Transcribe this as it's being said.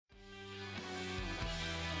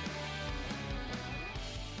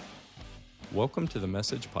Welcome to the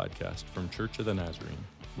Message Podcast from Church of the Nazarene.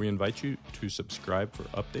 We invite you to subscribe for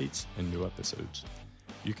updates and new episodes.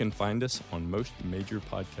 You can find us on most major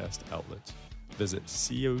podcast outlets. Visit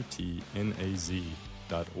cotnaz.org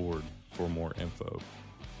for more info.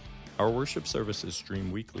 Our worship services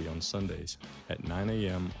stream weekly on Sundays at 9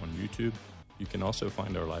 a.m. on YouTube. You can also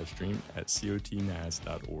find our live stream at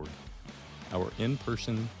cotnaz.org. Our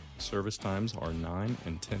in-person service times are 9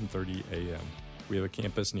 and 10:30 a.m. We have a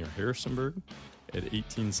campus near Harrisonburg at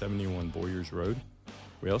 1871 Boyers Road.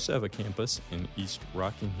 We also have a campus in East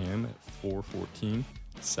Rockingham at 414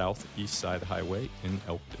 South East Side Highway in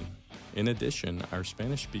Elkton. In addition, our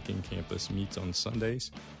Spanish-speaking campus meets on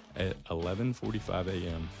Sundays at 11:45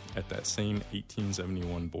 a.m. at that same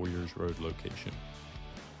 1871 Boyers Road location.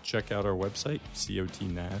 Check out our website,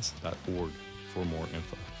 cotnaz.org, for more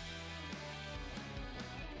info.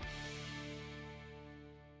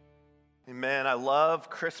 Amen. I love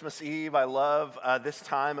Christmas Eve. I love this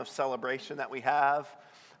time of celebration that we have.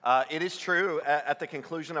 It is true. At the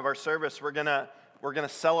conclusion of our service, we're gonna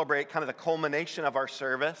celebrate kind of the culmination of our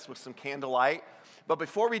service with some candlelight. But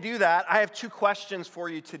before we do that, I have two questions for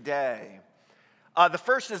you today. The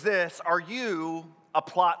first is this: are you a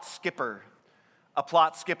plot skipper? A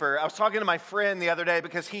plot skipper. I was talking to my friend the other day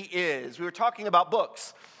because he is. We were talking about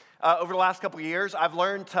books. Over the last couple of years, I've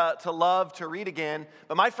learned to love to read again.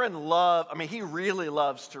 But my friend he really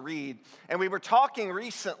loves to read. And we were talking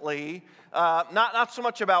recently, not so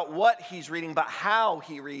much about what he's reading, but how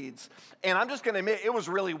he reads. And I'm just going to admit, it was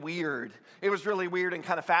really weird. It was really weird and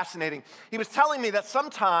kind of fascinating. He was telling me that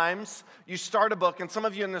sometimes you start a book, and some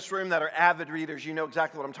of you in this room that are avid readers, you know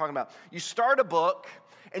exactly what I'm talking about. You start a book,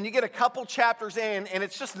 and you get a couple chapters in, and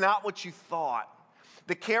it's just not what you thought.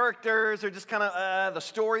 The characters are just kind of, the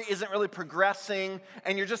story isn't really progressing,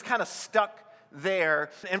 and you're just kind of stuck there.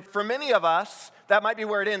 And for many of us, that might be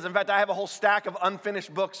where it ends. In fact, I have a whole stack of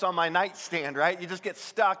unfinished books on my nightstand, right? You just get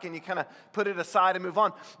stuck, and you kind of put it aside and move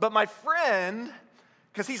on. But my friend,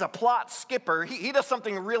 because he's a plot skipper, he does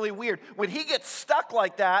something really weird. When he gets stuck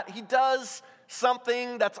like that, he does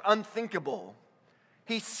something that's unthinkable.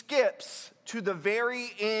 He skips to the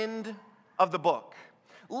very end of the book.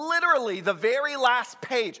 Literally the very last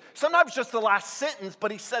page. Sometimes just the last sentence,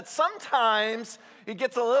 but he said sometimes he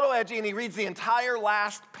gets a little edgy and he reads the entire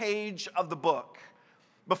last page of the book.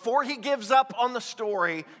 Before he gives up on the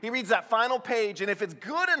story, he reads that final page, and if it's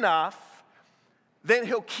good enough, then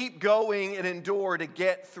he'll keep going and endure to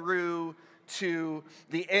get through to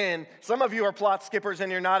the end. Some of you are plot skippers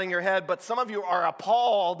and you're nodding your head, but some of you are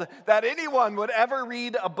appalled that anyone would ever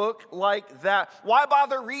read a book like that. Why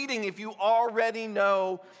bother reading if you already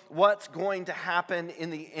know what's going to happen in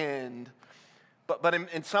the end? But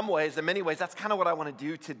in some ways, in many ways, that's kind of what I want to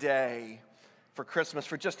do today for Christmas,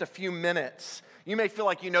 for just a few minutes. You may feel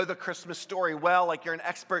like you know the Christmas story well, like you're an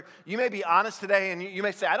expert. You may be honest today, and you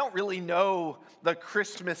may say, I don't really know the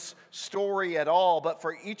Christmas story at all. But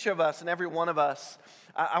for each of us and every one of us,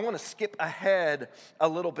 I want to skip ahead a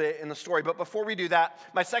little bit in the story. But before we do that,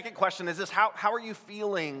 my second question is this: how are you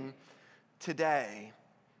feeling today?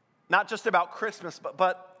 Not just about Christmas,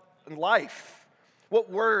 but in life. What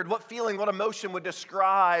word, what feeling, what emotion would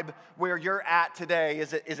describe where you're at today?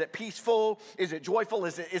 Is it peaceful? Is it joyful?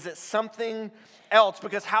 Is it something else?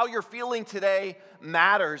 Because how you're feeling today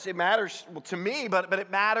matters. It matters to me, but it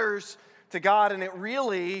matters to God. And it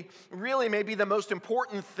really, really may be the most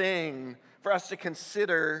important thing for us to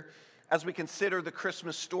consider as we consider the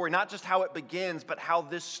Christmas story. Not just how it begins, but how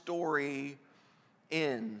this story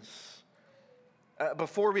ends.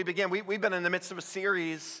 Before we begin, we've been in the midst of a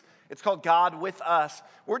series. It's called God with Us.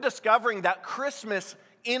 We're discovering that Christmas,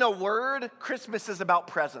 in a word, Christmas is about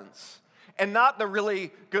presents. And not the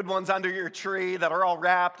really good ones under your tree that are all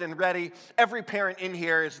wrapped and ready. Every parent in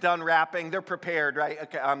here is done wrapping. They're prepared, right?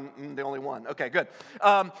 Okay, I'm the only one. Okay, good.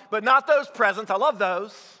 But not those presents. I love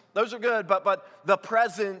those. Those are good. But the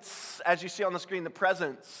presents, as you see on the screen, the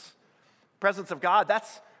presents of God,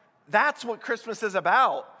 that's what Christmas is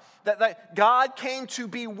about. That God came to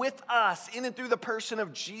be with us in and through the person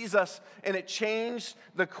of Jesus, and it changed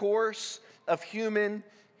the course of human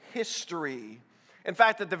history. In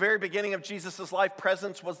fact, at the very beginning of Jesus' life,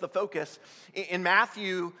 presence was the focus. In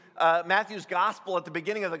Matthew's gospel, at the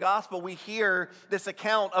beginning of the gospel, we hear this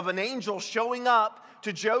account of an angel showing up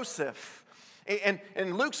to Joseph. And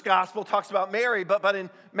Luke's gospel talks about Mary, but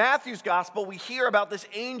in Matthew's gospel, we hear about this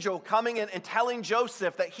angel coming in and telling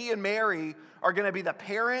Joseph that he and Mary are going to be the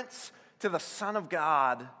parents to the Son of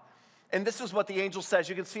God. And this is what the angel says.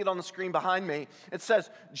 You can see it on the screen behind me. It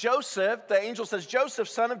says, the angel says, Joseph,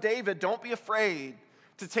 son of David, don't be afraid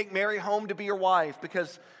to take Mary home to be your wife,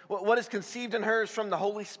 because what is conceived in her is from the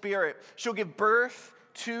Holy Spirit. She'll give birth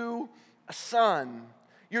to a son.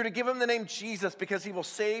 You're to give him the name Jesus because he will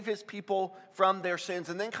save his people from their sins.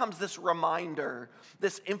 And then comes this reminder,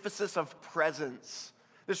 this emphasis of presence,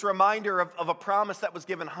 this reminder of a promise that was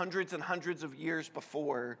given hundreds and hundreds of years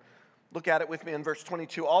before. Look at it with me in verse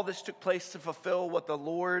 22. All this took place to fulfill what the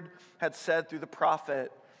Lord had said through the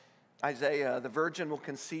prophet Isaiah. The virgin will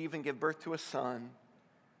conceive and give birth to a son.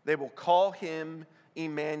 They will call him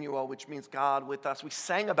Emmanuel, which means God with us. We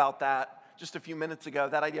sang about that just a few minutes ago,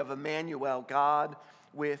 that idea of Emmanuel, God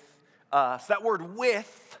with us. That word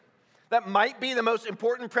with, that might be the most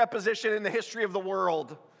important preposition in the history of the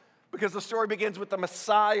world, because the story begins with the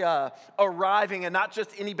Messiah arriving, and not just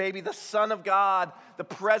any baby, the Son of God, the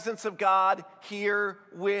presence of God here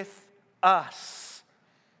with us.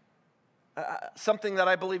 Something that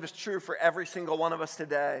I believe is true for every single one of us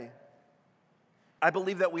today. I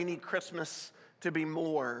believe that we need Christmas to be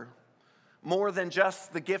more than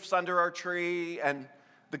just the gifts under our tree and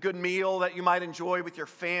the good meal that you might enjoy with your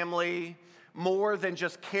family, more than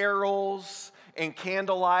just carols and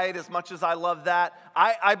candlelight, as much as I love that.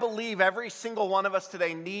 I believe every single one of us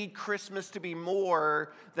today need Christmas to be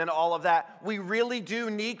more than all of that. We really do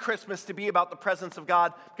need Christmas to be about the presence of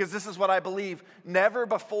God, because this is what I believe. Never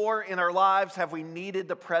before in our lives have we needed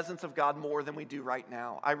the presence of God more than we do right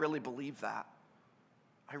now. I really believe that.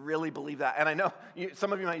 I really believe that. And I know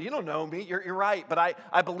some of you might, you don't know me, you're right, but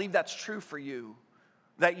I believe that's true for you.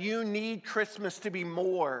 That you need Christmas to be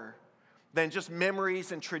more than just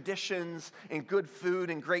memories and traditions and good food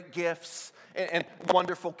and great gifts and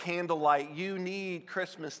wonderful candlelight. You need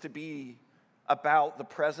Christmas to be about the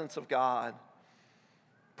presence of God.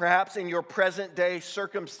 Perhaps in your present day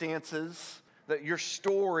circumstances, that your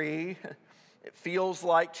story, it feels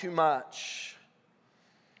like too much.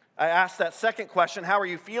 I asked that second question, how are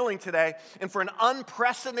you feeling today? And for an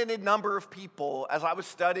unprecedented number of people, as I was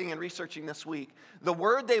studying and researching this week, the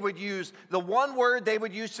one word they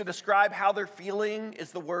would use to describe how they're feeling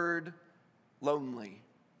is the word lonely.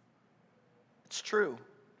 It's true.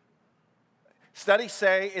 Studies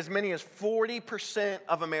say as many as 40%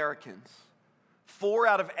 of Americans, 4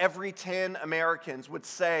 out of every 10 Americans would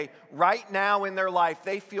say right now in their life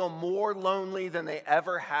they feel more lonely than they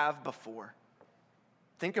ever have before.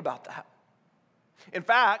 Think about that. In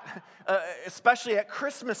fact, especially at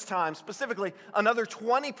Christmas time specifically, another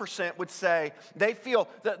 20% would say they feel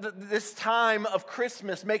that this time of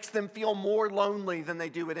Christmas makes them feel more lonely than they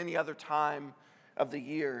do at any other time of the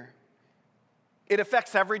year. It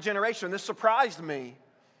affects every generation. This surprised me.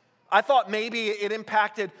 I thought maybe it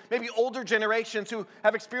impacted maybe older generations who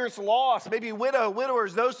have experienced loss, maybe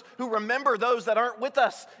widowers, those who remember those that aren't with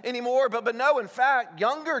us anymore. But no, in fact,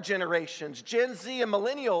 younger generations, Gen Z and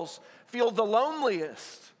millennials, feel the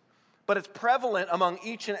loneliest. But it's prevalent among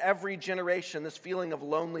each and every generation, this feeling of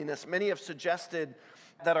loneliness. Many have suggested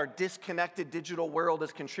that our disconnected digital world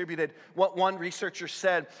has contributed. What one researcher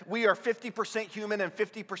said, we are 50% human and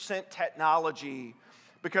 50% technology,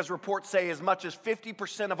 because reports say as much as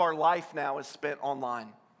 50% of our life now is spent online.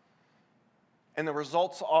 And the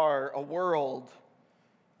results are a world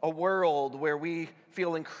where we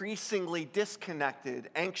feel increasingly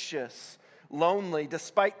disconnected, anxious, lonely.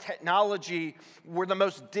 Despite technology, we're the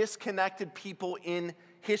most disconnected people in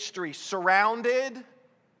history, surrounded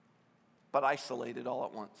but isolated all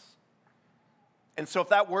at once. And so if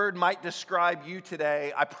that word might describe you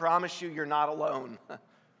today, I promise you, you're not alone.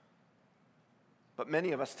 But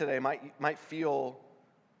many of us today might feel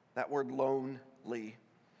that word lonely.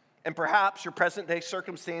 And perhaps your present day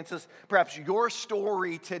circumstances, perhaps your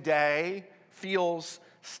story today feels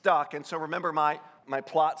stuck. And so remember my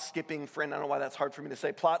plot skipping friend. I don't know why that's hard for me to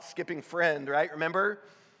say. Plot skipping friend, right? Remember?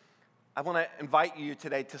 I want to invite you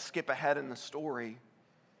today to skip ahead in the story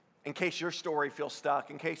in case your story feels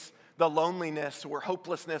stuck, in case the loneliness or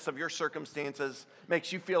hopelessness of your circumstances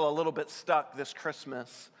makes you feel a little bit stuck this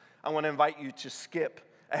Christmas. I want to invite you to skip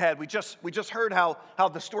ahead. We just heard how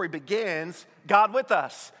the story begins. God with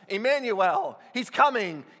us, Emmanuel. He's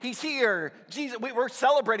coming. He's here. Jesus. We're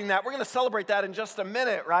celebrating that. We're going to celebrate that in just a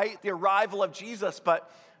minute, right? The arrival of Jesus. But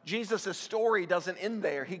Jesus' story doesn't end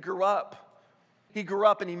there. He grew up. He grew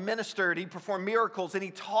up and he ministered. He performed miracles and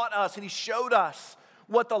he taught us and he showed us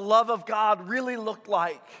what the love of God really looked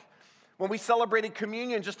like. When we celebrated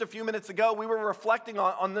communion just a few minutes ago, we were reflecting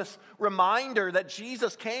on this reminder that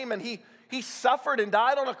Jesus came and he suffered and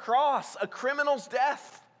died on a cross, a criminal's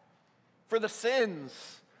death for the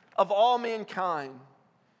sins of all mankind.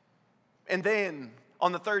 And then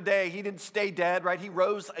on the third day, he didn't stay dead, right? He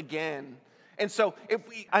rose again. And so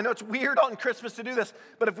I know it's weird on Christmas to do this,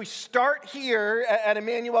 but if we start here at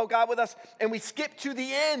Emmanuel, God with us, and we skip to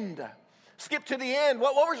the end,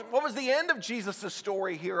 what was the end of Jesus'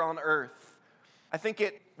 story here on earth? I think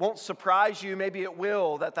it won't surprise you, maybe it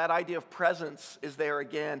will, that idea of presence is there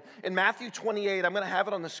again. In Matthew 28, I'm going to have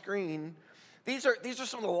it on the screen. These are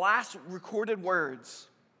some of the last recorded words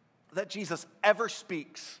that Jesus ever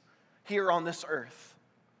speaks here on this earth.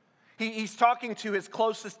 He's talking to his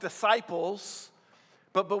closest disciples,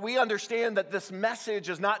 but we understand that this message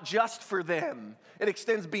is not just for them. It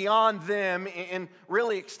extends beyond them and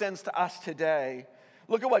really extends to us today.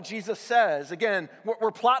 Look at what Jesus says. Again,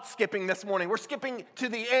 we're plot skipping this morning. We're skipping to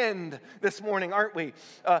the end this morning, aren't we?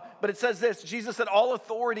 But it says this, Jesus said, all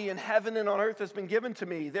authority in heaven and on earth has been given to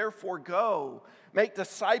me. Therefore go, make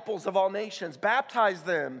disciples of all nations, baptize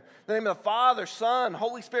them in the name of the Father, Son,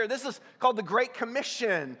 Holy Spirit. This is called the Great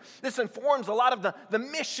Commission. This informs a lot of the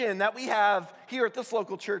mission that we have here at this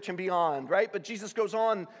local church and beyond, right? But Jesus goes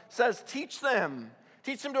on, says, teach them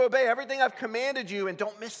to obey everything I've commanded you, and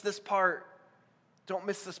don't miss this part. Don't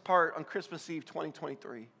miss this part on Christmas Eve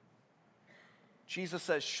 2023. Jesus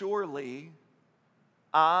says, surely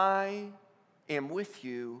I am with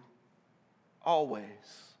you always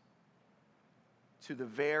to the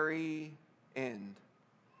very end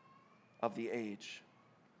of the age.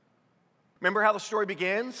 Remember how the story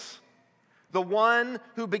begins? The one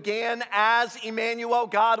who began as Emmanuel,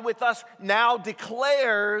 God with us, now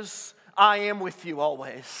declares, I am with you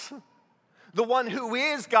always. The one who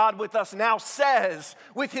is God with us now says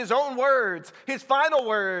with his own words, his final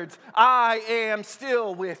words, I am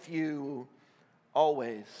still with you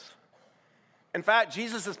always. In fact,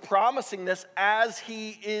 Jesus is promising this as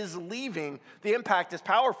he is leaving. The impact is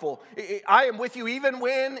powerful. I am with you even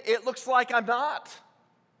when it looks like I'm not.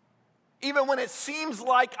 Even when it seems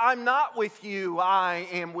like I'm not with you, I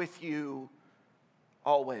am with you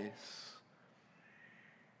always.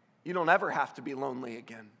 You don't ever have to be lonely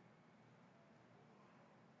again.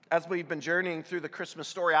 As we've been journeying through the Christmas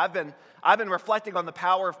story, I've been reflecting on the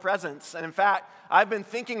power of presence. And in fact, I've been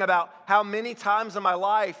thinking about how many times in my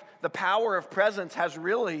life the power of presence has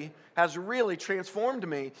really transformed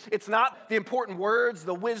me. It's not the important words,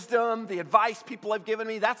 the wisdom, the advice people have given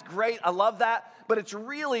me. That's great. I love that. But it's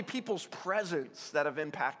really people's presence that have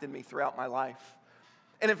impacted me throughout my life.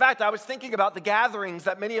 And in fact, I was thinking about the gatherings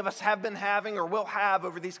that many of us have been having or will have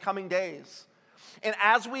over these coming days. And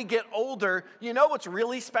as we get older, you know what's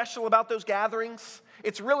really special about those gatherings?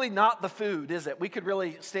 It's really not the food, is it? We could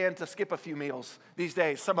really stand to skip a few meals these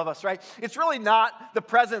days, some of us, right? It's really not the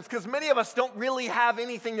presents, because many of us don't really have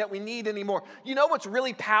anything that we need anymore. You know what's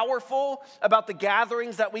really powerful about the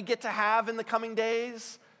gatherings that we get to have in the coming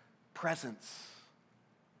days? Presence.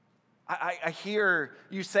 I hear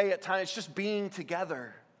you say at times, it's just being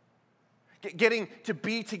together. Getting to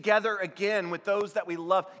be together again with those that we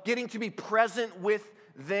love. Getting to be present with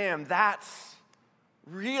them. That's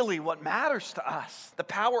really what matters to us. The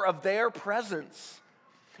power of their presence.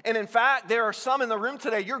 And in fact, there are some in the room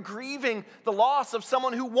today, you're grieving the loss of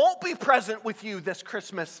someone who won't be present with you this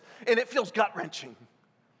Christmas. And it feels gut-wrenching.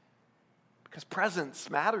 Because presence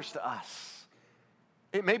matters to us.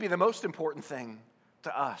 It may be the most important thing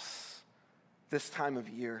to us this time of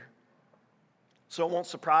year. So it won't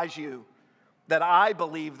surprise you that I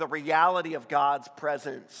believe the reality of God's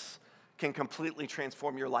presence can completely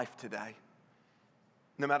transform your life today,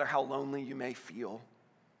 no matter how lonely you may feel.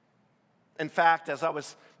 In fact, as I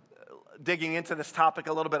was digging into this topic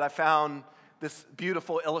a little bit, I found this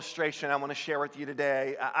beautiful illustration I want to share with you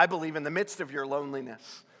today. I believe in the midst of your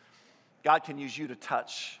loneliness, God can use you to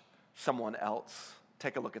touch someone else.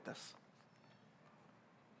 Take a look at this.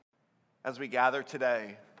 As we gather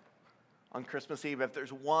today, on Christmas Eve, if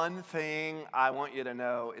there's one thing I want you to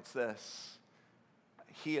know, it's this.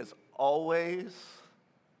 He is always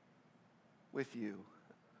with you.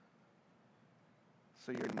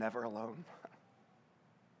 So you're never alone.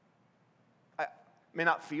 I may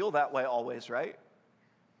not feel that way always, right?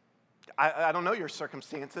 I don't know your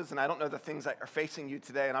circumstances, and I don't know the things that are facing you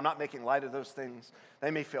today, and I'm not making light of those things.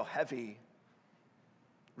 They may feel heavy,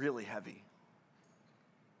 really heavy.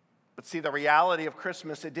 But see, the reality of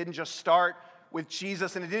Christmas, it didn't just start with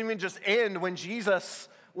Jesus, and it didn't even just end when Jesus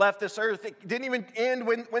left this earth. It didn't even end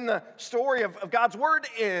when the story of God's word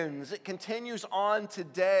ends. It continues on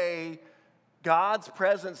today. God's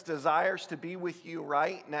presence desires to be with you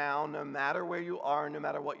right now, no matter where you are, no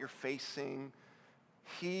matter what you're facing.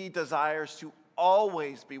 He desires to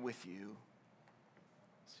always be with you,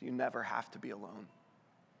 so you never have to be alone.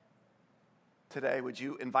 today? Would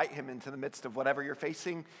you invite him into the midst of whatever you're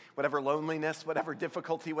facing, whatever loneliness, whatever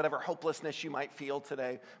difficulty, whatever hopelessness you might feel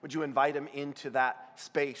today? Would you invite him into that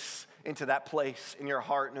space, into that place in your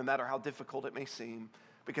heart, no matter how difficult it may seem?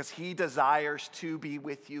 Because he desires to be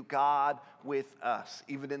with you, God with us,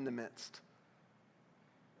 even in the midst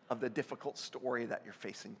of the difficult story that you're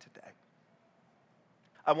facing today.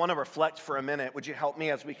 I want to reflect for a minute. Would you help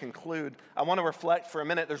me as we conclude? I want to reflect for a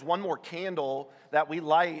minute. There's one more candle that we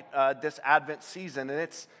light this Advent season, and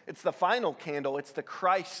it's the final candle. It's the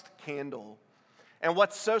Christ candle. And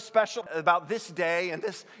what's so special about this day and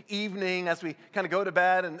this evening as we kind of go to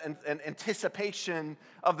bed and anticipation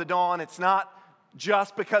of the dawn, it's not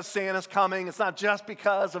just because Santa's coming. It's not just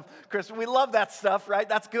because of Christmas. We love that stuff, right?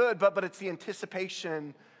 That's good, but it's the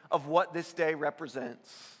anticipation of what this day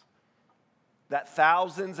represents. That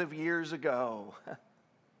thousands of years ago,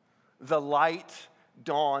 the light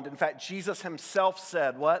dawned. In fact, Jesus himself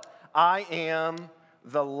said, what? I am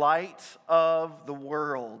the light of the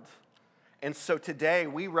world. And so today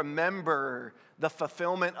we remember the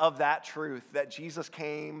fulfillment of that truth, that Jesus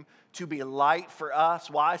came to be light for us.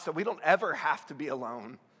 Why? So we don't ever have to be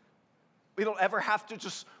alone. We don't ever have to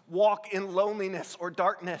just walk in loneliness or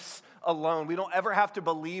darkness alone. We don't ever have to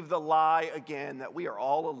believe the lie again that we are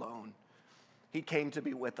all alone. He came to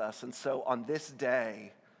be with us. And so on this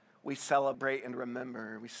day, we celebrate and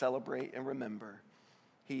remember. We celebrate and remember.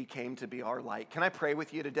 He came to be our light. Can I pray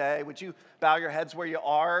with you today? Would you bow your heads where you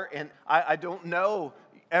are? And I don't know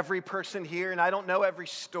every person here, and I don't know every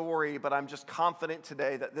story, but I'm just confident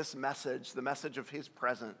today that this message, the message of his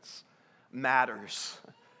presence, matters.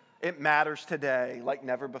 It matters today like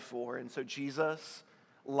never before. And so Jesus,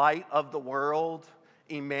 light of the world,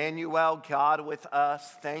 Emmanuel, God with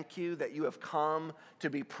us, thank you that you have come to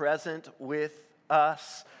be present with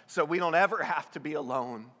us so we don't ever have to be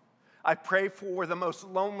alone. I pray for the most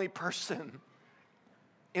lonely person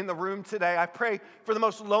in the room today. I pray for the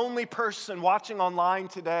most lonely person watching online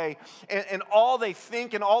today, and all they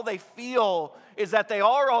think and all they feel is that they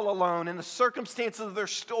are all alone, and the circumstances of their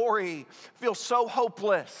story feel so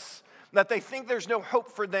hopeless that they think there's no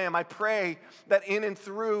hope for them. I pray that in and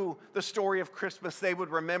through the story of Christmas, they would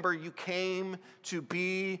remember you came to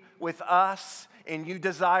be with us and you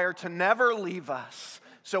desire to never leave us.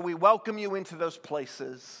 So we welcome you into those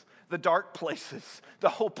places, the dark places, the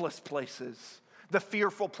hopeless places, the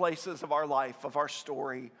fearful places of our life, of our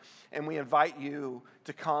story. And we invite you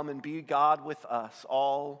to come and be God with us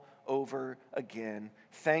all over again.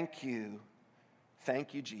 Thank you.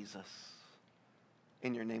 Thank you, Jesus.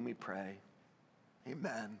 In your name we pray.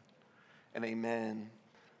 Amen and amen.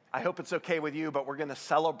 I hope it's okay with you, but we're going to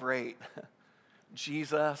celebrate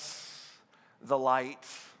Jesus, the light,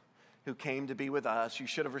 who came to be with us. You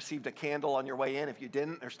should have received a candle on your way in. If you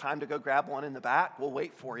didn't, there's time to go grab one in the back. We'll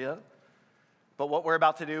wait for you. But what we're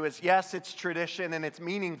about to do is, yes, it's tradition and it's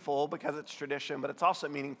meaningful because it's tradition, but it's also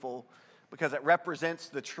meaningful because it represents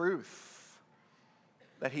the truth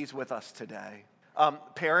that he's with us today.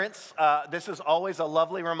 Parents, this is always a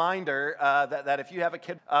lovely reminder that if you have a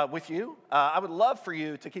kid with you, I would love for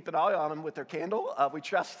you to keep an eye on them with their candle. We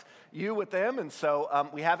trust you with them, and so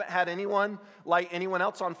we haven't had anyone light anyone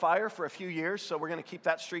else on fire for a few years, so we're going to keep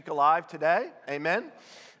that streak alive today. Amen.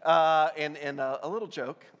 And a little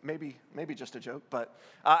joke, maybe just a joke, but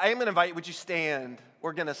I am going to invite you, would you stand?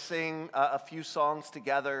 We're going to sing a few songs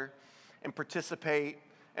together and participate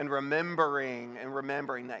and remembering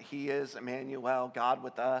that he is Emmanuel, God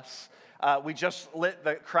with us. We just lit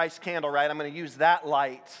the Christ candle, right? I'm going to use that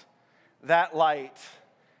light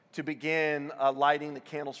to begin lighting the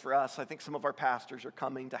candles for us. I think some of our pastors are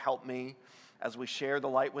coming to help me as we share the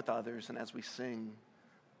light with others and as we sing.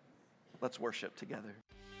 Let's worship together.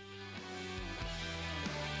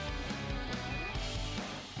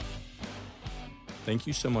 Thank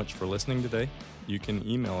you so much for listening today. You can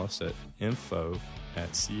email us at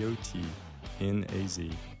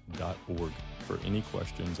info@cotnaz.org for any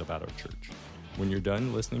questions about our church. When you're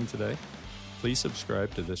done listening today, please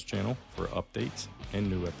subscribe to this channel for updates and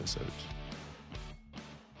new episodes.